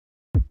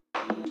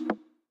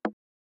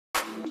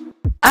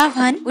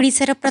आह्वान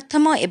ओडिशार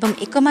प्रथम एवं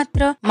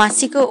एकमात्र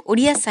मासिक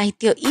ओडिया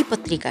साहित्य ई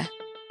पत्रिका।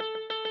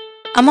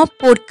 आम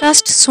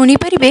पॉडकास्ट सुनी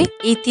परिबे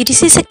ए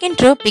 30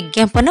 सेकेंड रो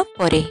विज्ञापन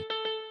परे।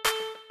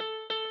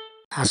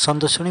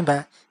 आसंद शुणिबा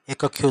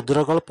एक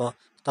क्षुद्र गल्प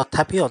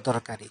तथापि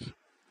अदरकारी।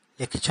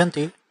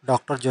 लिखिछंती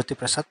डॉक्टर ज्योति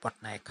प्रसाद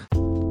पट्टनायक।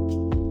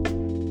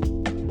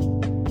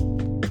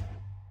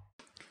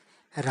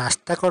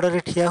 रास्ता कड़े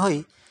ठिया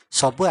होई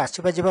सबु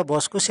आसवा जावा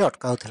बस को से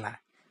अटकाउथिला।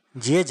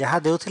 जी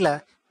जहाँ देउथिला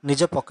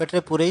निज पकेट रे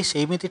पुरई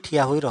सेमिति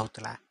ठिया होई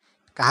रहुथिला।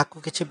 काहाकू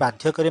किछि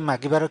बाध्य करी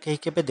मागिबार केही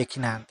केबे देखि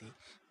नाहांती।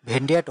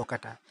 भेंडिया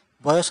टोकाटा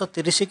बयस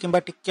 30 किंबा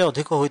टिके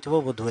अधिक होइथिबो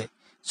बोधुए।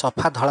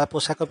 सफा धला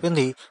पोशाक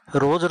पिंधि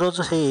रोज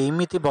रोज से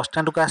एमिति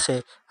बसस्टाण्ड को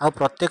आसे आ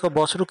प्रत्येक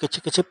बस रु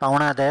किछि किछि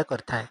पाउणा आदाय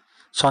करथाए।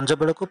 संज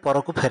बेलू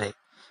परकू फेरे।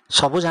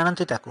 सबु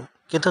जानती ताकू,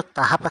 किंतु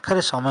ताहा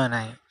पाखरे समय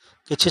नाही।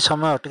 किछि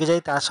समय अटकी जाई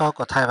ता सह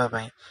कथा हेबा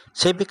पई।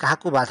 से भी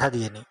काहाकू बाधा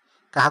दिएनी।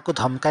 काहाकू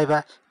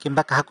धमकाइबा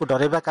किंबा काहाकू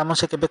डरेबा काम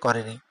से केबे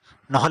करेनी।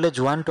 नहले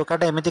जुआन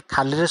टोकाटा एमिति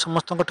खाली रे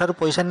समस्तଙ୍କ ठारू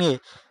पैसा निए,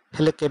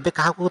 हेले केबे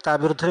काहाकू ता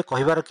विरुद्ध रे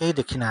कहिबार केही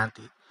देखि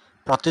नाहांती।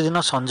 प्रतिदिन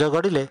संज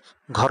गड़िले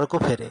घर को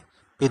फेरे।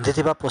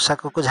 पिंधिथिबा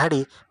पोशाक को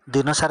झाड़ी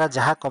दिन सारा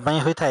जहाँ कमाई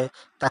होइथाए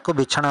ताकू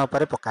बिछଣା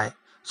उपरे पकाए।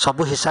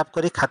 सबु हिसाब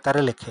करी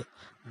खातारे लेखे।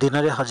 दिन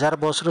रे 1000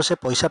 बस रु से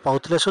पैसा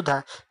पाउथिले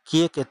सुधा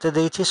किए केते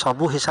देइछि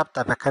सबु हिसाब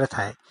ता पाखरे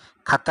थाए।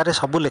 खातारे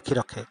सबु लेखि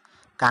रखे।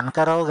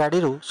 कानकार गाड़ी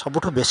रु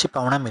सबुठु बेसी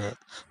पाउणा मिले।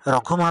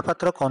 रघु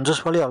महापात्र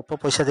कंजूस भली अल्प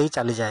पैसा देई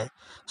चली जाए।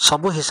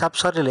 सबु हिसाब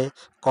सरिले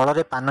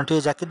कलरे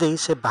पानटीए जाकी देई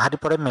से बाहरी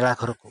पड़े मेला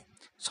घर को।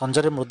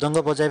 संजरे मृदंग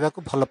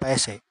बजाइबाकू भल पाए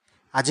से।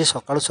 आज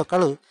सकाळु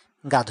सकाळु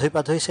गाधोई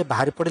पाधोई से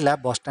बाहरी पड़ा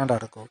बसस्टाण्ड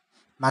आड़क।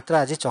 मात्र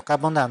आज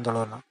चकाबंद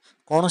आंदोलन।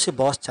 कौन सी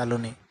बस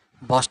चलुनी।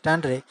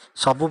 बसस्टाण्ड रे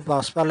सबु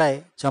बस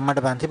वालाए जमाट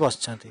बांधि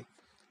बसचंती।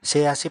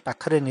 से आसी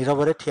पाखरे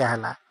नीरव ठिया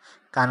हैला।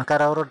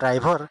 कानकार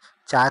ड्राइवर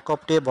चा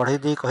कप टे बढ़ई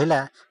दी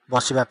कहला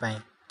बसिबा पई,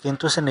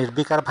 किंतु से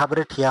निर्विकार भाव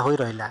में ठिया होई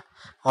रहिला।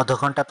 अध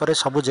घंटा पर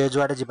सबु जे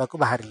जुआड़े जीवाकू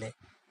बाहरिले।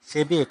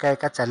 से भी एका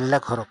एका चलिला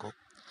घर को।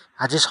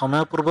 आज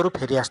समय पूर्वर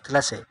फेरी आसथिला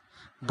से।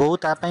 बोऊ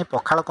ता पई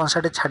पखाल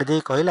कंसाटे छाड़ी देई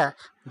कहला,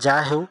 जा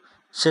हेउ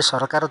से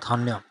सरकार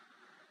धन्य।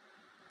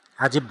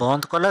 आज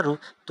बंद कलारू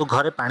तू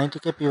घरे पानी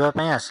टिके पीवा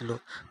पई आसिलु,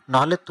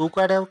 नहले तू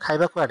कुआडे आ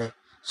खाइबा कुआडे।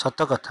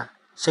 सत कथा,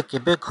 से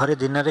केबे घरे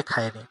दिन रे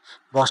खाएनी।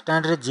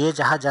 बसस्टाण्ड रे जी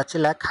जहाँ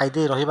जाचिला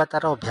खाईदे रहिबा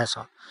तार अभ्यास।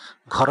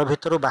 घर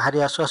भितरू बाहरी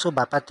आसु आसु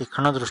बापा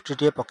तीक्ष्ण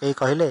दृष्टि पकई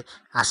कहले,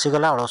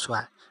 आसीगला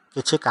अलसुआ।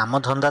 किछि काम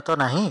धंदा तो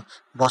नाही,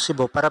 बसी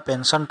बोपार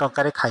पेंशन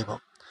टंकारे खाइब।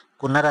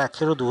 कुनार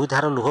आखिरु दुई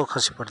धार लुह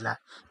खसी पड़ला,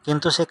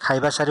 किंतु से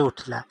खाइबा सारी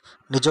उठिला।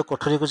 निज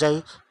कोठरी को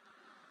जाई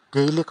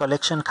डेली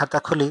कलेक्शन खाता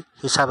खोली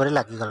हिसाब रे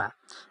लागिगला।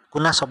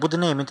 कुना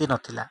सबुदिन एमिति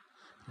नथिला।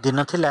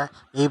 दिन थिला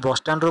एई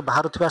बसस्टाण्ड रु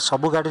बाहरुथिबा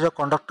सबु गाड़ीर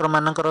कंडक्टर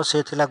मानकर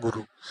से थिला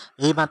गुरु।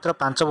 एई मात्र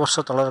 5 वर्ष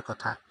तलर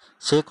कथा।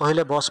 से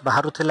कहले बस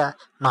बाहरुथिला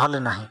नहले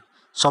नाही।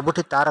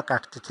 सबुठी तार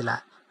काटती थिला।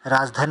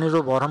 राजधानी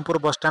रु बरहमपुर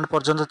बसस्टाण्ड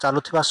पर्यंत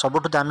चालुथिबा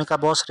सबुठु दामिका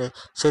बस रे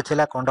से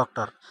थिला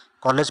कंडक्टर।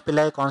 कॉलेज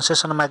पिलाए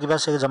कन्सेसन मागिबा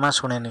से जमा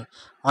शुणेनी।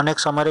 अनेक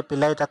समय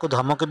पिलाए ताकू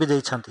धमक भी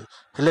देइछंती,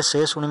 हेले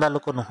से शुणिबा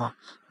लोक नुह।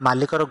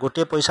 मालिकर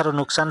गोटे पैसार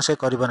नुकसान से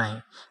करिब नाही।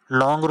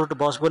 लॉन्ग रूट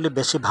बस बोली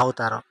बेसी भाव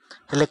तार,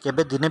 हेले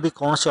केबे दिने भी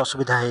कौनसी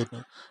असुविधा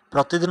हेनी।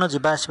 प्रतिदिन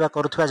जिबा आसिबा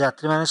करुथिबा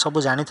यात्री माने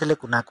सबु जानिथिले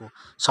कुनाकू।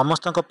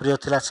 समस्तक प्रिय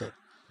थिला से।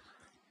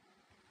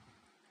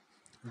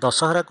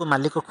 दशहरा को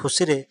मालिक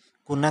खुशी रे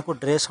कुना को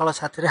ड्रेस हल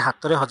साथी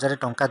हाथ में 1000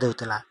 टंका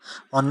देउथिला।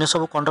 अन्य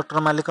सब कंडक्टर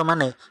मालिक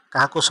माने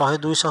काहाकू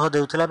 100-200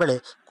 देउथिला बेले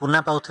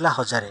कुना पाउथिला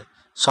 1000।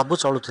 सबु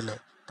चलुथिले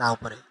ता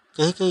उपरे।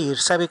 केही केही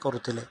ईर्षा भी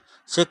करुथिले।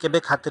 से केबे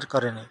खातिर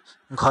करेनी।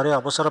 घरे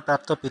अवसर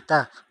प्राप्त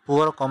पिता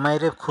पुअर कमाई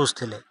रे खुश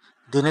थिले।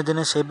 दिने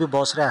दिने से भी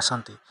बस रे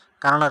आसंती,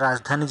 कारण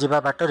राजधानी जीवा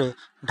बाटरे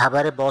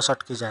ढाबारे बस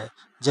अटकी जाए।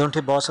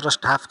 जोंठी बस रो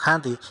स्टाफ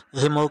खाती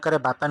यही मौका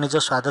बापा निज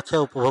स्वादख्या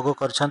उपभोग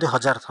करछंती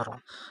 1000 थर।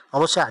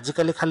 अवश्य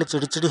आजिकाली खाली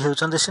चिड़चिड़ी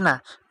हेउछंती सिना।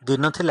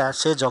 दिन थिला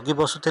से जगी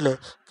बसुथिले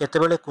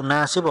केतेबेले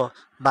कुना आसीबो,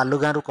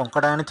 बालुगाँ रु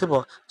कंकड़ा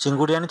आनिथिबो,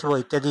 चिंगुड़ी आनिथिबो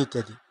इत्यादि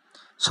इत्यादि।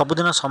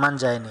 सबुदिन समान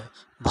जाएनी।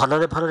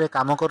 भलरे भलरे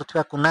काम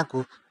करुथिबा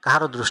कुनाकू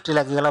कहार दृष्टि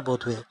लागिगला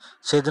बोधुए।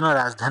 से दिन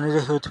राजधानी रे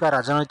हेउथिबा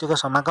राजनैतिक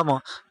समागम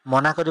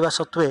मना करिबा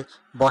सत्वे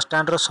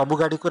बसस्टाण्ड रो सबु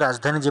गाड़ी को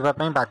राजधानी जीवा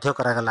पई बाध्य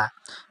करागला।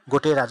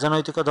 गोटे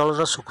राजनैतिक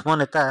दलर सूक्ष्म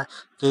नेता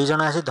कई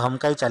जण आसी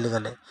धमकाई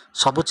चलीगले।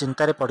 सबु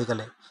चिंतारे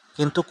पड़गले,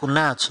 किंतु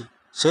कुना अछि,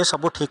 से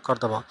सबु ठीक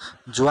करदेव।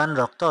 जुआन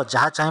रक्त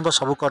जहाँ चाहब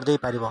सबू करदे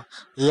पारिब।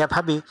 या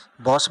भावी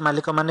बस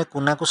मालिक माने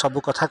कुना को सबु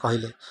कथा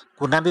कहले।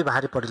 कुना भी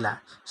बाहरी पड़ा।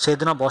 से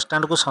दिन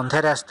बसस्टाण्ड को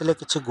संध्यारे आसते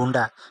किछि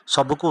गुंडा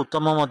सबुको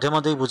उत्तम मध्यम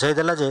दे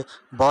बुझाईदेला जे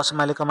बस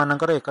मालिक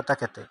मानकर एकता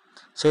केते।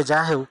 से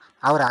जा हेउ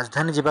आउ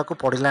राजधानी जीवाकू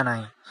पड़िला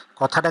नाही।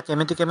 कथाटा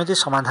केमिति केमिति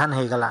समाधान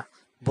हो गला।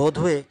 बोध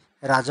हुए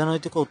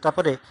राजनैतिक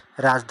उत्तापरे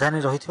राजधानी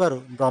रहिथिबारु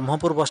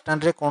ब्रह्मपुर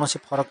बसस्टाण्ड रे कौनसी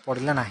फरक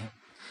पड़िला नाही।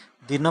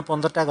 दिन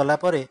 15टा गला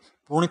परे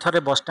पुणी थरे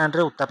बसस्टाण्ड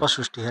रे उत्ताप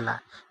सृष्टि हैला।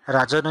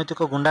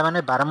 राजनैतिक गुंडा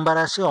माने बारंबार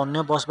आसी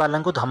अन्य बस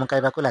बालांकू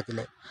धमकाइबाकू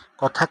लागिले।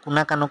 कथा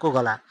कुना कानकू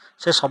गला।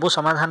 से सबू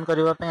समाधान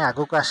करने पे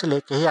आगक आसिले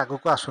केही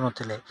आगक आसु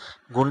नथिले।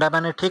 गुंडा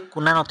माने ठीक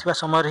कुना नथिबा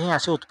समय ही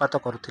आसी उत्पात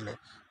करुथिले।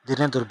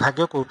 दिने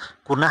दुर्भाग्य को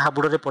कुना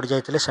हाबुड़े पड़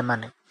जाइतिले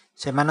सेमाने।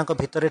 ସେମାନଙ୍କ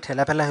ଭିତରେ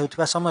ଠେଲାପେଲା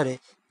ହେଉଥିବା ସମୟରେ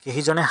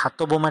କେହି ଜଣେ ହାତ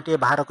ବୋମାଟିଏ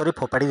ବାହାର କରି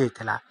ଫୋପାଡ଼ି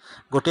ଦେଇଥିଲା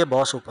ଗୋଟିଏ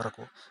ବସ୍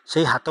ଉପରକୁ।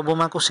 ସେହି ହାତ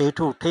ବୋମାକୁ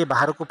ସେଇଠୁ ଉଠେଇ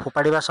ବାହାରକୁ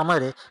ଫୋପାଡ଼ିବା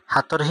ସମୟରେ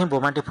ହାତରେ ହିଁ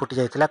ବୋମାଟି ଫୁଟି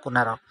ଯାଇଥିଲା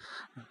କୁନାର।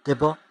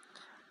 ଦେବ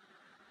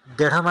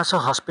 1.5 ମାସ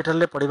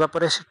ହସ୍ପିଟାଲରେ ପଡ଼ିବା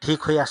ପରେ ସେ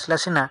ଠିକ୍ ହୋଇ ଆସିଲା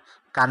ସିନା,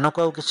 କାନକୁ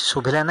ଆଉ କିଛି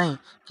ଶୁଭିଲା ନାହିଁ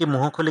କି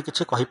ମୁହଁ ଖୋଲି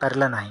କିଛି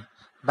କହିପାରିଲା ନାହିଁ।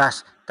 ବାସ୍,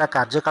 ତା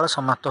କାର୍ଯ୍ୟକାଳ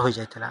ସମାପ୍ତ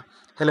ହୋଇଯାଇଥିଲା।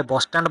 ହେଲେ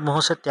ବସ୍ଷ୍ଟାଣ୍ଡ ମୋହ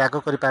ସେ ତ୍ୟାଗ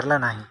କରିପାରିଲା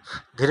ନାହିଁ।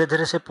 ଧୀରେ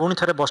ଧୀରେ ସେ ପୁଣି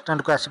ଥରେ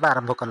ବସ୍ଷ୍ଟାଣ୍ଡକୁ ଆସିବା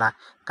ଆରମ୍ଭ କଲା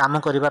କାମ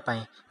କରିବା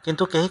ପାଇଁ,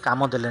 କିନ୍ତୁ କେହି କାମ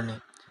ଦେଲେନି।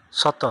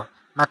 ସତ,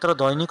 ମାତ୍ର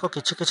ଦୈନିକ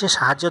କିଛି କିଛି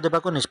ସାହାଯ୍ୟ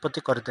ଦେବାକୁ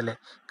ନିଷ୍ପତ୍ତି କରିଦେଲେ,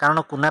 କାରଣ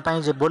କୁନା ପାଇଁ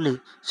ଯେ ବୋଲି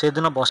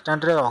ସେଦିନ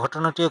ବସ୍ଷ୍ଟାଣ୍ଡରେ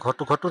ଅଘଟଣଟିଏ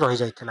ଘଟୁ ଘଟୁ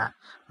ରହିଯାଇଥିଲା।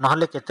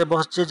 ନହେଲେ କେତେ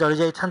ବସ୍ ଯେ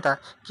ଜଳିଯାଇଥାନ୍ତା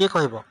କିଏ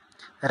କହିବ।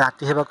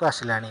 ରାତି ହେବାକୁ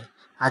ଆସିଲାଣି।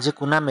 ଆଜି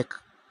କୁନା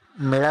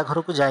ମେଳା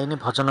ଘରକୁ ଯାଇନି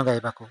ଭଜନ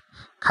ଗାଇବାକୁ।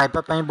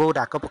 ଖାଇବା ପାଇଁ ବୋଉ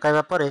ଡାକ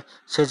ପକାଇବା ପରେ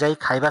ସେ ଯାଇ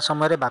ଖାଇବା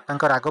ସମୟରେ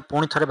ବାପାଙ୍କ ରାଗ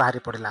ପୁଣି ଥରେ ବାହାରି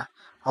ପଡ଼ିଲା।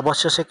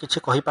 ଅବଶ୍ୟ ସେ କିଛି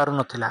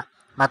କହିପାରୁନଥିଲା,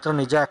 ମାତ୍ର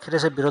ନିଜ ଆଖିରେ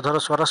ସେ ବିରୋଧର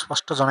ସ୍ୱର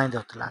ସ୍ପଷ୍ଟ ଜଣାଇ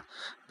ଦେଉଥିଲା।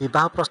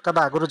 ବିବାହ ପ୍ରସ୍ତାବ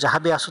ଆଗରୁ ଯାହା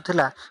ବି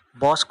ଆସୁଥିଲା,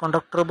 ବସ୍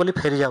କଣ୍ଡକ୍ଟର ବୋଲି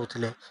ଫେରି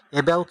ଯାଉଥିଲେ।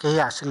 ଏବେ ଆଉ କେହି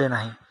ଆସିଲେ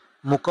ନାହିଁ।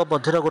 ମୂକ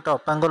ବଧିର ଗୋଟେ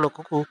ଅପାଙ୍ଗ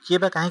ଲୋକକୁ କିଏ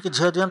ବା କାହିଁକି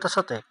ଝିଅ ଦିଅନ୍ତା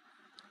ସତେ?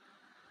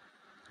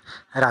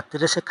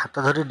 ରାତିରେ ସେ ଖାତା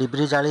ଧରି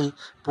ଡିବିରି ଜାଳି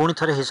ପୁଣି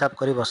ଥରେ ହିସାବ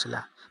କରି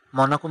ବସିଲା।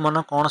 ମନକୁ ମନ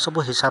କ'ଣ ସବୁ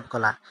ହିସାବ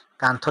କଲା।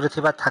 କାନ୍ଥରେ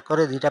ଥିବା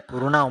ଥାକରେ 2ଟା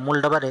ପୁରୁଣା ଅମୁଲ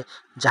ଡବାରେ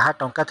ଯାହା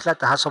ଟଙ୍କା ଥିଲା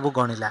ତାହା ସବୁ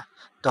ଗଣିଲା।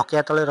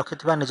 ତକିଆ ତଳେ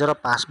ରଖିଥିବା ନିଜର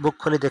ପାସବୁକ୍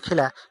ଖୋଲି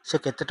ଦେଖିଲା ସେ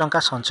କେତେ ଟଙ୍କା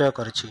ସଞ୍ଚୟ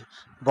କରିଛି।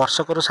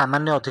 ବର୍ଷକରୁ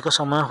ସାମାନ୍ୟ ଅଧିକ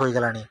ସମୟ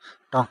ହୋଇଗଲାଣି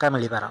ଟଙ୍କା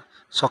ମିଳିବାର।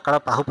 ସକାଳ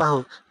ପାହୁ ପାହୁ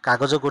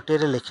କାଗଜ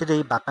ଗୋଟିଏରେ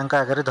ଲେଖିଦେଇ ବାପାଙ୍କ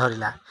ଆଗରେ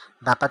ଧରିଲା।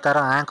 ବାପା ତାର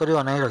ଆଁ କରି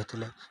ଅନାଇ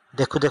ରହିଥିଲେ।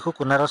 ଦେଖୁ ଦେଖୁ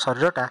କୁନାର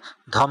ଶରୀରଟା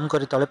ଧମ୍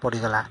କରି ତଳେ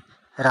ପଡ଼ିଗଲା।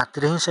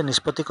 ରାତିରେ ହିଁ ସେ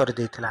ନିଷ୍ପତ୍ତି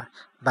କରିଦେଇଥିଲା।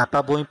 ବାପା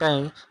ବୋଇଁ ପାଇଁ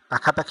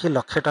ପାଖାପାଖି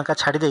 1,00,000 ଟଙ୍କା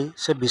ଛାଡ଼ିଦେଇ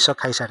ସେ ବିଷ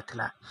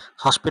ଖାଇସାରିଥିଲା।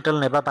 ହସ୍ପିଟାଲ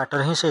ନେବା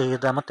ବାଟରେ ହିଁ ସେ ଏହି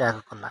ଦାମ ତ୍ୟାଗ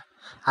କଲା।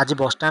 ଆଜି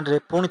ବସ୍ଷ୍ଟାଣ୍ଡରେ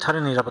ପୁଣି ଥରେ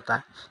ନୀରବତା।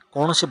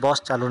 କୌଣସି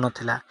ବସ୍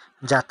ଚାଲୁନଥିଲା।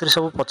 ଯାତ୍ରୀ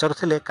ସବୁ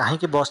ପଚାରୁଥିଲେ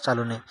କାହିଁକି ବସ୍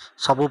ଚାଲୁନି।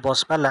 ସବୁ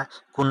ବସ୍ବାଲା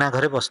କୁନା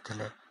ଘରେ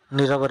ବସିଥିଲେ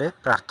ନୀରବରେ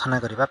ପ୍ରାର୍ଥନା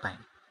କରିବା ପାଇଁ।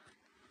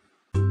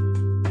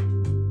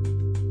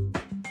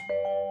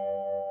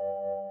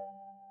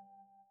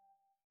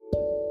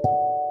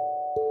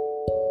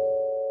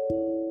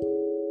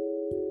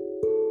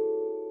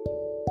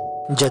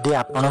 ଯଦି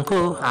ଆପଣଙ୍କୁ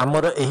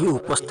ଆମର ଏହି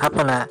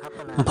ଉପସ୍ଥାପନା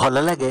ଭଲ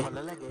ଲାଗେ,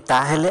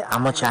 ତାହେଲେ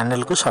ଆମ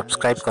ଚ୍ୟାନେଲକୁ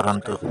ସବସ୍କ୍ରାଇବ୍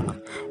କରନ୍ତୁ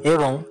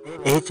ଏବଂ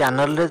ଏହି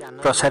ଚ୍ୟାନେଲରେ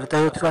ପ୍ରସାରିତ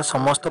ହେଉଥିବା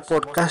ସମସ୍ତ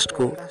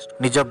ପଡ଼କାଷ୍ଟକୁ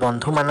ନିଜ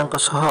ବନ୍ଧୁମାନଙ୍କ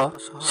ସହ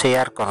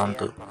ସେୟାର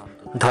କରନ୍ତୁ।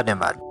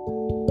 ଧନ୍ୟବାଦ।